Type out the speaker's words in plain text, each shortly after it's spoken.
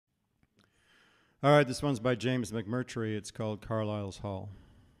All right, this one's by James McMurtry. It's called Carlisles Haul.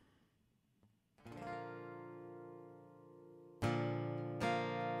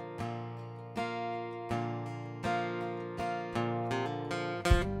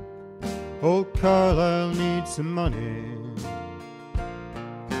 Old Carlisle needs some money.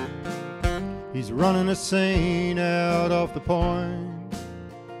 He's running a seine out off the point.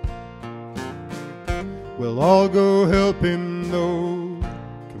 We'll all go help him though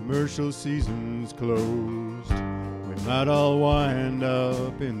commercial season's closed. We might all wind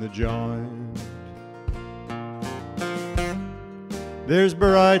up in the joint. There's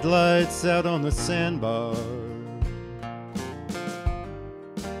bright lights out on the sandbar.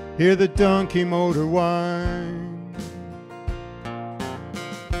 Hear the donkey motor whine.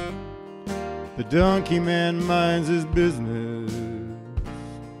 The donkey man minds his business,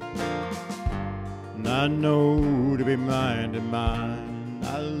 and I know to be minding mine.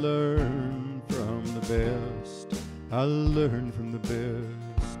 I learn from the best. I learn from the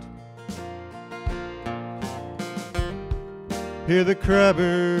best. Hear the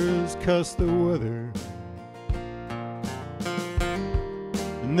crabbers cuss the weather,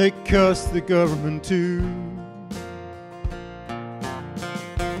 and they cuss the government too.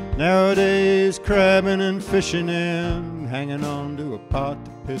 Nowadays crabbing and fishing and hanging on to a pot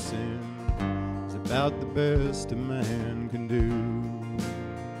to piss in is about the best a man can do.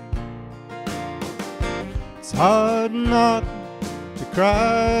 It's hard not to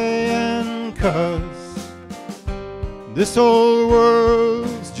cry and cuss. This whole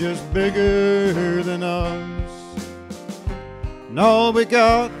world's just bigger than us, and all we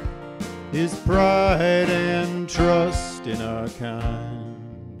got is pride and trust in our kind.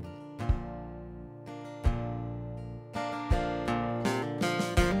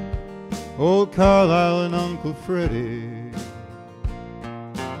 Old Carlisle and Uncle Freddie,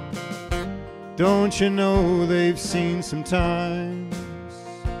 don't you know they've seen some times?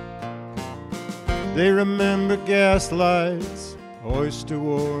 They remember gas lights, oyster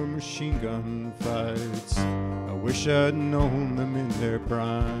war, machine gun fights. I wish I'd known them in their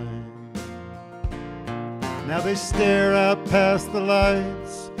prime. Now they stare out past the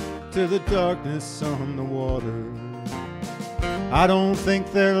lights to the darkness on the water. I don't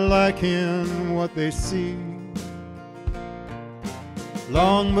think they're liking what they see.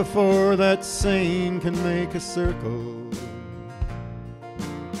 Long before that seine can make a circle,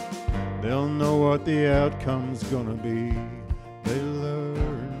 they'll know what the outcome's gonna be. They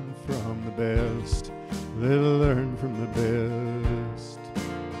learn from the best. They learn from the best.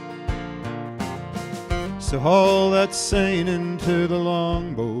 So haul that seine into the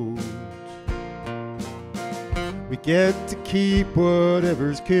longboat. We get to keep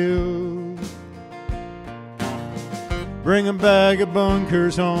whatever's killed. Bring a bag of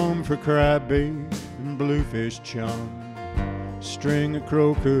bunkers home for crab bait and bluefish chum. String a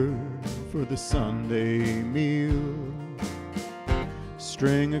croaker for the Sunday meal.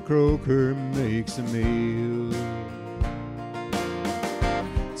 String a croaker makes a meal.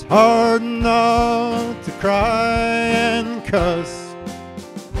 It's hard not to cry and cuss.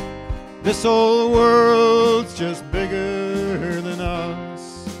 This whole world's just bigger than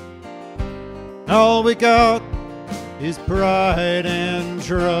us. All we got is pride and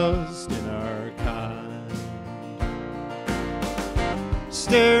trust in our kind.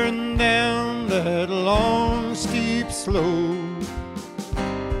 Staring down that long, steep slope,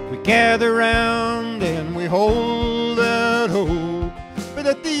 we gather round and we hold out hope. But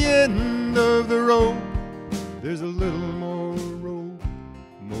at the end of the rope, there's a little more rope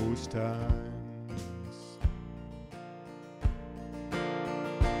most times.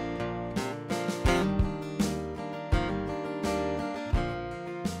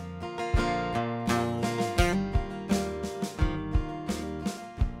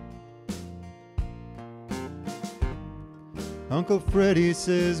 Uncle Freddie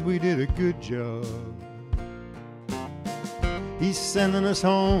says we did a good job. He's sending us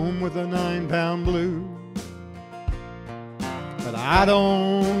home with a 9-pound blue. But I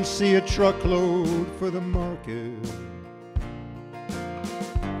don't see a truckload for the market.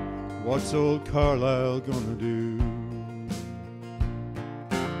 What's old Carlisle gonna do?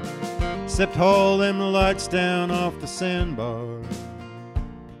 Except haul them lights down off the sandbar.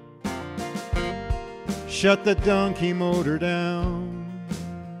 Shut the donkey motor down.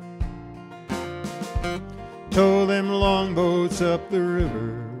 Tow them longboats up the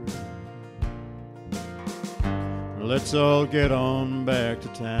river. Let's all get on back to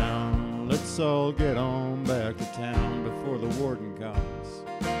town. Let's all get on back to town before the warden comes.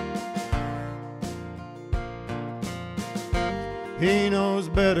 He knows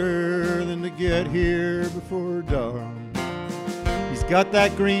better than him to get here before dawn. He's got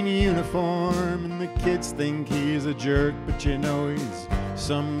that green uniform and the kids think he's a jerk, but you know he's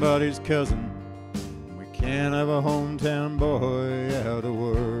somebody's cousin. We can't have a hometown boy out of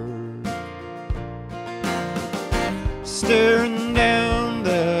work. Staring down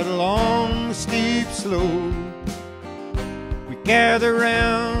that long steep slope, we gather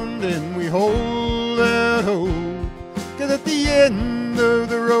round and we hold out hope, 'cause at the end of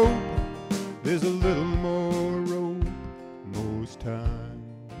the rope there's a little more rope most times.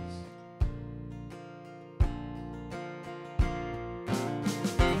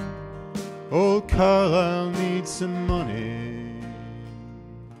 Old Carlisle needs some money.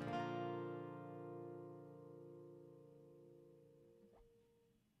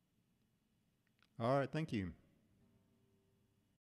 All right, thank you.